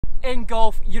In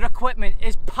golf, your equipment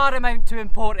is paramount to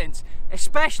importance,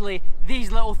 especially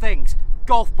these little things,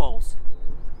 golf balls.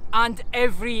 And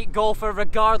every golfer,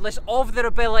 regardless of their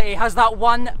ability, has that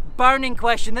one burning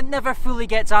question that never fully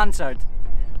gets answered.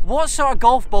 What sort of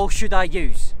golf ball should I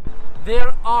use?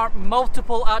 There are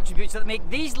multiple attributes that make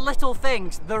these little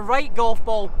things the right golf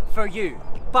ball for you.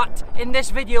 But in this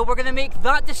video, we're going to make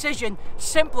that decision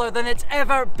simpler than it's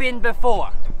ever been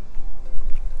before.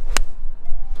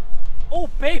 Oh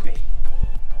baby!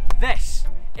 This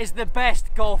is the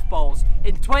best golf balls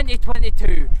in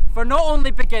 2022 for not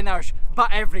only beginners, but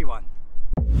everyone.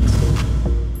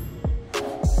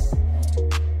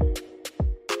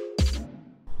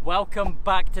 Welcome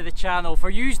back to the channel. For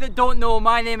yous that don't know,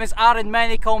 my name is Aaron,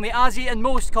 many call me Azzy and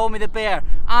most call me the Bear.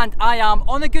 And I am,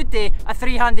 on a good day, a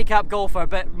 3 handicap golfer,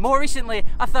 but more recently,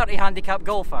 a 30 handicap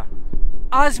golfer.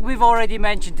 As we've already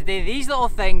mentioned today, these little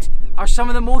things are some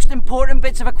of the most important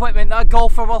bits of equipment that a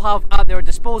golfer will have at their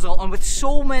disposal, and with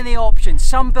so many options,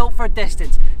 some built for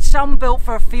distance, some built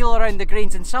for a feel around the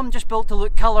greens, and some just built to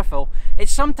look colourful,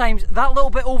 it's sometimes that little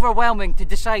bit overwhelming to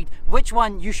decide which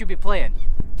one you should be playing.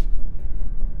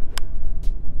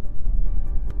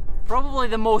 Probably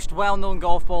the most well-known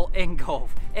golf ball in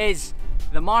golf is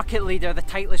the market leader, the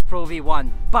Titleist Pro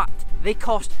V1, but they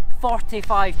cost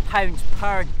 £45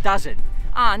 per dozen.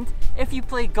 And if you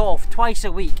play golf twice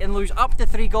a week and lose up to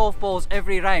 3 golf balls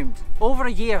every round, over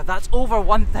a year that's over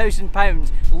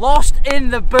 £1,000 lost in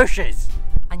the bushes.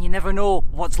 And you never know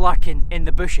what's lurking in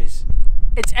the bushes.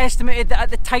 It's estimated that at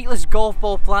the Titleist golf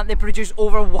ball plant they produce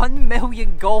over 1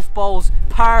 million golf balls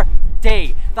per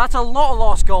day. That's a lot of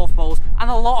lost golf balls and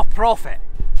a lot of profit.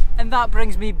 And that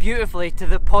brings me beautifully to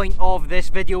the point of this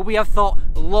video. We have thought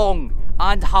long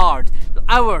and hard,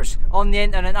 hours on the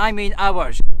internet, I mean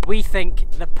hours. We think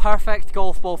the perfect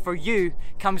golf ball for you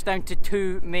comes down to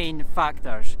 2 main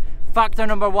factors. Factor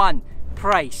number 1,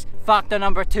 price. Factor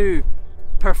number 2,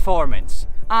 performance.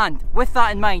 And with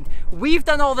that in mind, we've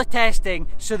done all the testing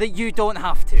so that you don't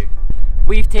have to.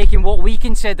 We've taken what we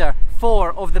consider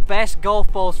 4 of the best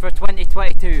golf balls for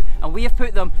 2022 and we have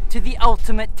put them to the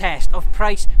ultimate test of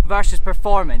price versus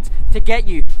performance to get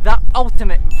you that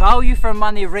ultimate value for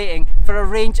money rating for a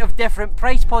range of different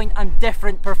price point and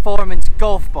different performance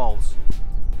golf balls.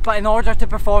 But in order to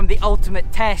perform the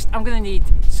ultimate test, I'm going to need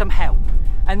some help.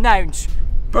 Announce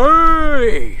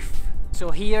beef!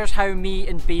 So here's how me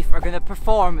and Beef are going to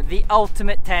perform the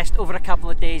ultimate test over a couple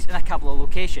of days in a couple of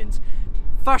locations.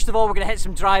 First of all, we're going to hit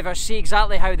some drivers, see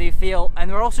exactly how they feel,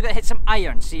 and we're also going to hit some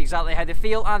irons, see exactly how they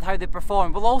feel and how they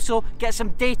perform. We'll also get some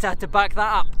data to back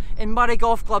that up in Moray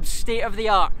Golf Club's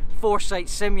state-of-the-art foresight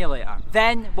simulator.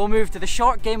 Then we'll move to the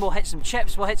short game, we'll hit some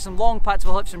chips, we'll hit some long putts,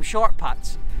 we'll hit some short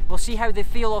putts. We'll see how they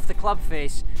feel off the club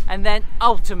face, and then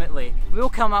ultimately we'll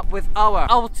come up with our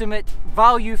ultimate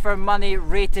value for money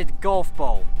rated golf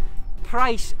ball.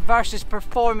 Price versus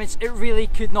performance, it really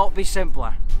could not be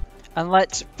simpler. And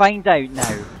let's find out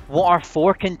now what our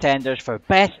 4 contenders for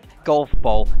best golf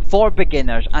ball for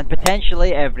beginners and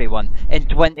potentially everyone in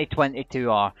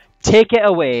 2022 are. Take it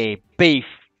away, Beef.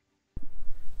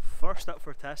 First up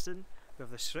for testing, we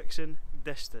have the Strixon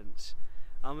Distance,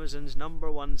 Amazon's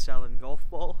 #1 selling golf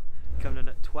ball, coming in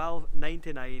at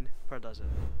 $12.99 per dozen.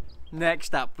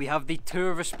 Next up, we have the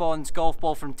Tour Response golf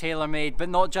ball from TaylorMade, but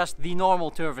not just the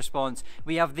normal Tour Response.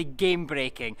 We have the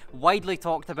game-breaking, widely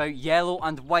talked about yellow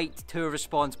and white Tour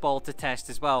Response ball to test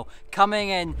as well, coming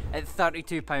in at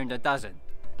 £32 a dozen.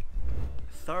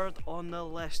 Third on the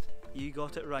list, you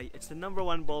got it right. It's the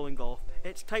 #1 ball in golf.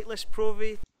 It's Titleist Pro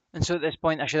V. And so at this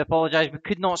point, I should apologise, we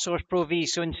could not source Pro V,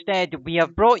 so instead we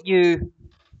have brought you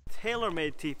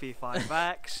TaylorMade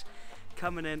TP5X,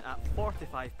 coming in at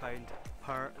 £45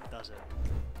 per dozen.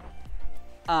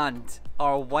 And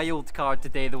our wild card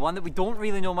today, the one that we don't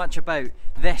really know much about,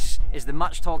 this is the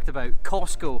much talked about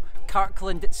Costco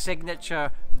Kirkland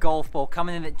Signature golf ball,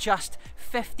 coming in at just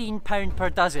 £15 per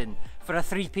dozen for a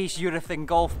 3-piece urethane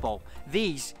golf ball.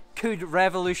 These could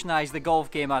revolutionise the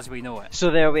golf game as we know it. So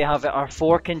there we have it, our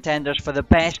 4 contenders for the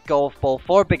best golf ball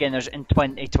for beginners in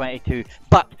 2022.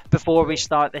 But before we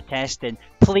start the testing,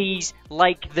 please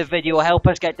like the video, help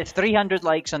us get to 300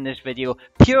 likes on this video,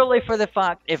 purely for the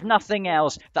fact, if nothing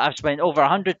else, that I've spent over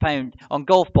 £100 on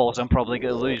golf balls I'm probably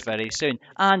going to lose very soon.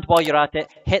 And while you're at it,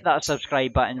 hit that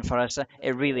subscribe button for us,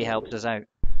 it really helps us out.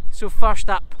 So first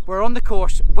up, we're on the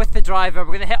course with the driver.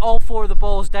 We're going to hit all 4 of the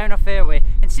balls down a fairway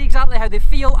and see exactly how they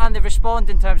feel and they respond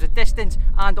in terms of distance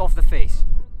and off the face.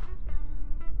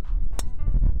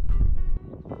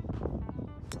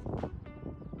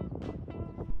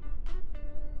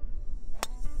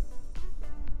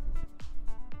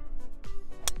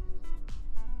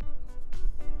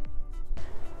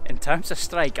 terms of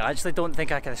strike, I actually don't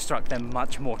think I could have struck them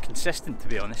much more consistent, to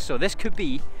be honest, so this could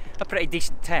be a pretty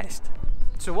decent test.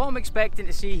 So what I'm expecting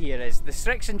to see here is the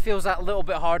Strixon feels that little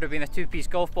bit harder being a two-piece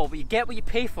golf ball, but you get what you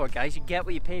pay for, guys, you get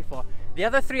what you pay for. The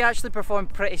other three actually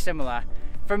performed pretty similar.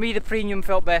 For me, the Premium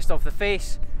felt best off the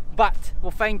face, but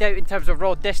we'll find out in terms of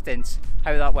raw distance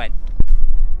how that went.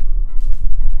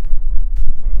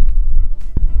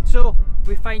 So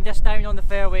we find us down on the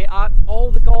fairway at all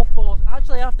the golf balls,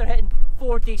 actually after hitting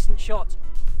 4 decent shots.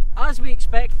 As we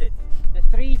expected, the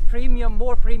 3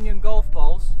 more premium golf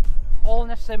balls, all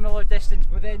in a similar distance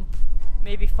within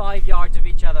maybe 5 yards of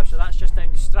each other, so that's just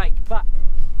down to strike. But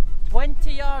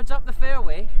 20 yards up the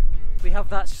fairway, we have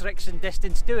that Strixon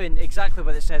distance doing exactly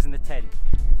what it says in the tin.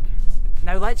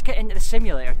 Now let's get into the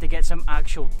simulator to get some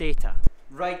actual data.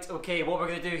 Right, okay, what we're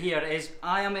going to do here is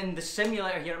I am in the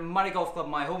simulator here at Moray Golf Club,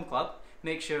 my home club.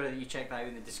 Make sure that you check that out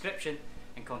in the description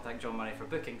and contact John Murray for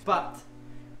bookings. But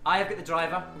I have got the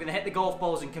driver, we're going to hit the golf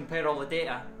balls and compare all the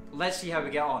data. Let's see how we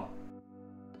get on.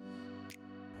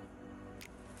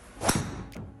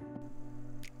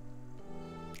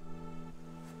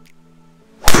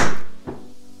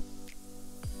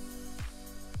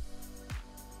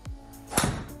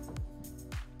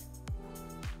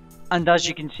 And as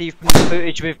you can see from the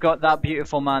footage, we've got that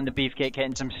beautiful man, the Beefcake,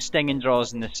 hitting some stinging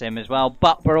draws in the sim as well.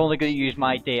 But we're only going to use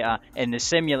my data in the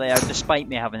simulator, despite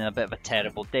me having a bit of a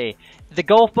terrible day. The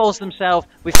golf balls themselves,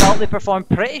 we felt they performed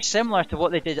pretty similar to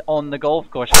what they did on the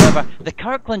golf course. However, the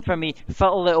Kirkland for me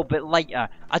felt a little bit lighter.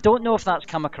 I don't know if that's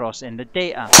come across in the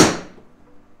data.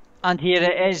 And here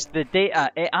it is, the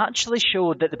data. It actually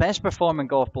showed that the best performing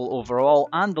golf ball overall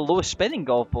and the lowest spinning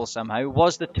golf ball somehow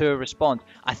was the Tour Response.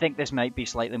 I think this might be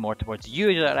slightly more towards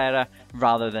user error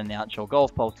rather than the actual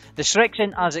golf balls. The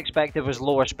Strixon, as expected, was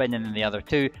lower spinning than the other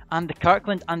two, and the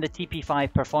Kirkland and the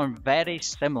TP5 performed very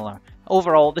similar.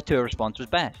 Overall, the Tour Response was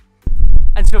best.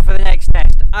 And so for the next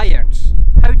test, irons.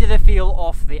 How do they feel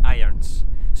off the irons?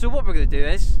 So what we're going to do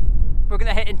is, we're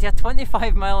going to hit into a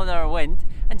 25-mile-an-hour wind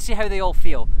and see how they all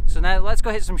feel. So now let's go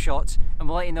hit some shots and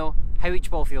we'll let you know how each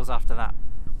ball feels after that.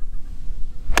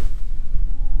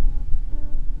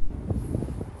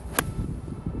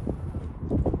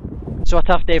 So a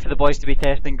tough day for the boys to be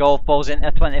testing golf balls into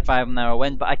a 25-mile-an-hour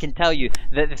wind, but I can tell you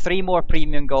that the 3 more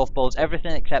premium golf balls,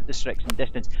 everything except the Strixon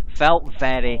distance, felt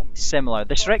very similar.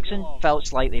 The Strixon felt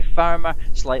slightly firmer,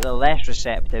 slightly less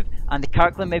receptive, and the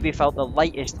Kirkland maybe felt the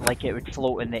lightest, like it would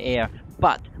float in the air.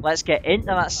 But let's get into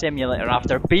that simulator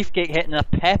after Beefcake hitting a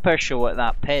pepper show at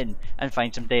that pin and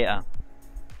find some data.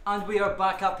 And we are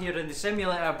back up here in the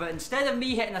simulator, but instead of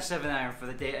me hitting a 7-iron for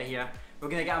the data here, we're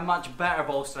going to get a much better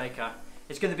ball striker.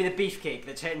 It's going to be the Beefcake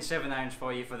that's hitting 7-irons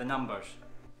for you for the numbers.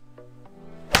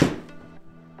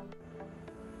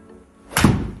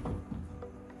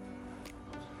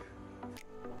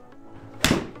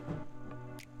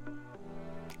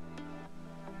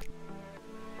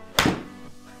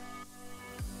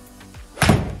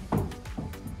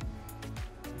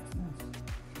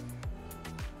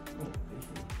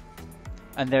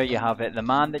 And there you have it, the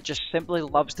man that just simply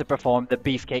loves to perform, the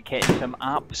Beefcake, hitting some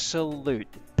absolute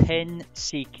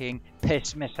pin-seeking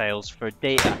piss missiles for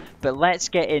data. But let's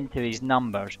get into his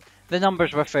numbers. The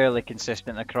numbers were fairly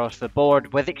consistent across the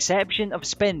board, with exception of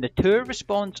spin. The Tour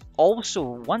Response also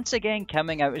once again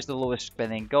coming out as the lowest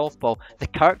spinning golf ball. The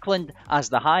Kirkland as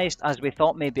the highest, as we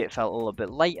thought maybe it felt a little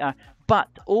bit lighter, but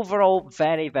overall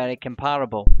very, very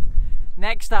comparable.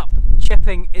 Next up,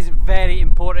 chipping is very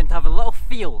important to have a little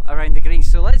feel around the greens.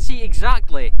 So let's see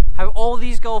exactly how all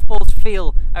these golf balls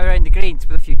feel around the greens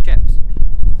with a few chips.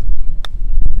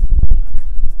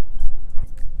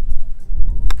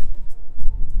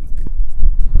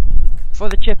 For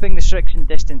the chipping, the Strixon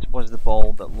distance was the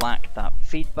ball that lacked that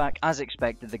feedback. As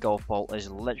expected, the golf ball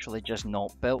is literally just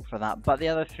not built for that, but the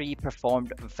other 3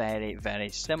 performed very, very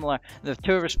similar. The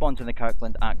Tour Response and the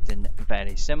Kirkland acting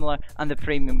very similar, and the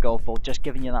premium golf ball just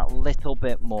giving you that little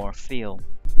bit more feel.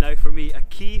 Now for me, a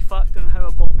key factor in how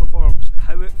a ball performs,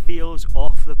 how it feels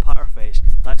off the putter face.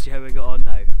 Let's see how we get on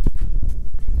now.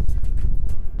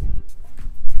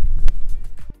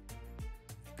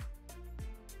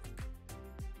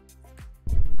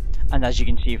 And as you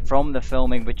can see from the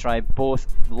filming, we tried both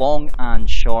long and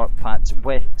short putts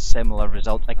with similar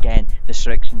results. Again, the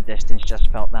Strixon distance just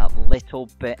felt that little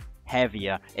bit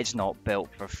heavier. It's not built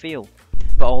for feel.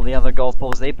 But all the other golf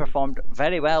balls, they performed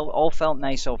very well, all felt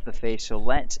nice off the face. So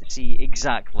let's see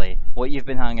exactly what you've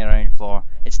been hanging around for.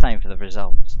 It's time for the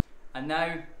results. And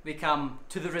now we come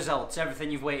to the results,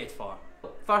 everything you've waited for.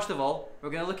 First of all, we're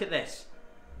going to look at this,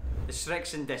 the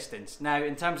Strixon distance. Now,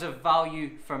 in terms of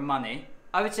value for money,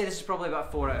 I would say this is probably about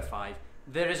 4 out of 5.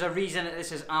 There is a reason that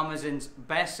this is Amazon's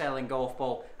best-selling golf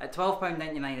ball at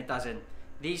 £12.99 a dozen.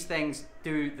 These things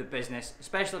do the business,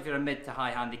 especially if you're a mid to high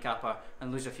handicapper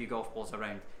and lose a few golf balls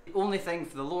around. The only thing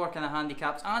for the lower kind of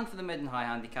handicaps and for the mid and high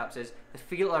handicaps is the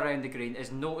feel around the green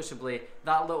is noticeably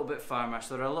that little bit firmer,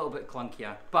 so they're a little bit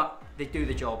clunkier, but they do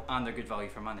the job and they're good value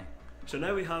for money. So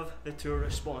now we have the tour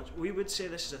response. We would say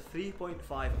this is a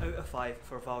 3.5 out of 5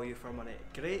 for value for money.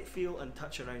 Great feel and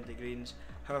touch around the greens,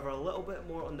 however a little bit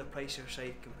more on the pricier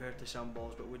side compared to some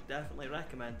balls, but would definitely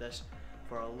recommend this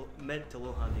for a mid to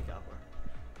low handicapper.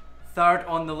 Third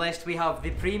on the list we have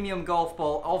the premium golf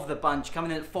ball of the bunch,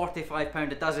 coming in at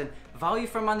 £45 a dozen. Value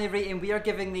for money rating, we are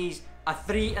giving these a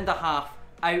 3.5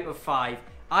 out of 5.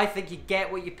 I think you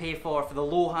get what you pay for the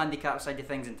low handicap side of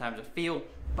things in terms of feel,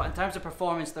 but in terms of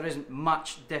performance there isn't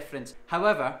much difference.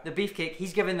 However, the Beefcake,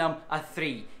 he's giving them a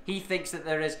 3. He thinks that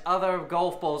there is other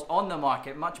golf balls on the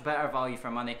market, much better value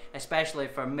for money, especially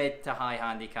for mid to high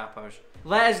handicappers.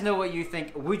 Let us know what you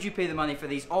think. Would you pay the money for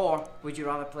these, or would you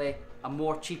rather play a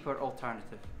more cheaper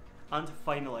alternative? And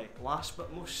finally, last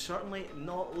but most certainly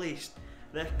not least,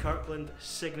 the Kirkland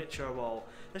signature ball.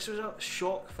 This was a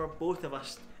shock for both of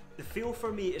us. The feel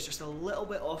for me is just a little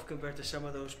bit off compared to some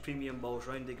of those premium balls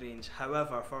round the greens.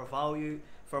 However, for value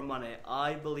for money,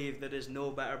 I believe there is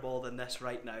no better ball than this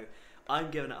right now.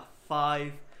 I'm giving it a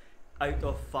 5 out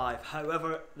of 5.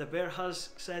 However, the Bear has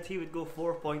said he would go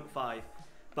 4.5.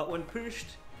 But when pushed,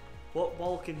 what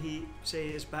ball can he say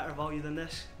is better value than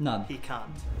this? None. He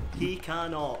can't. He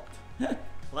cannot.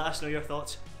 Let us know your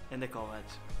thoughts in the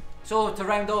comments. So to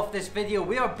round off this video,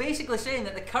 we are basically saying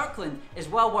that the Kirkland is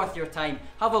well worth your time.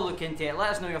 Have a look into it,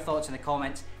 let us know your thoughts in the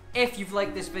comments. If you've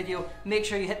liked this video, make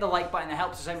sure you hit the like button, it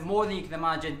helps us out more than you can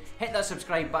imagine. Hit that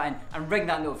subscribe button and ring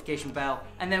that notification bell.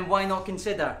 And then why not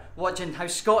consider watching how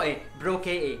Scotty broke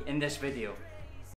 80 in this video.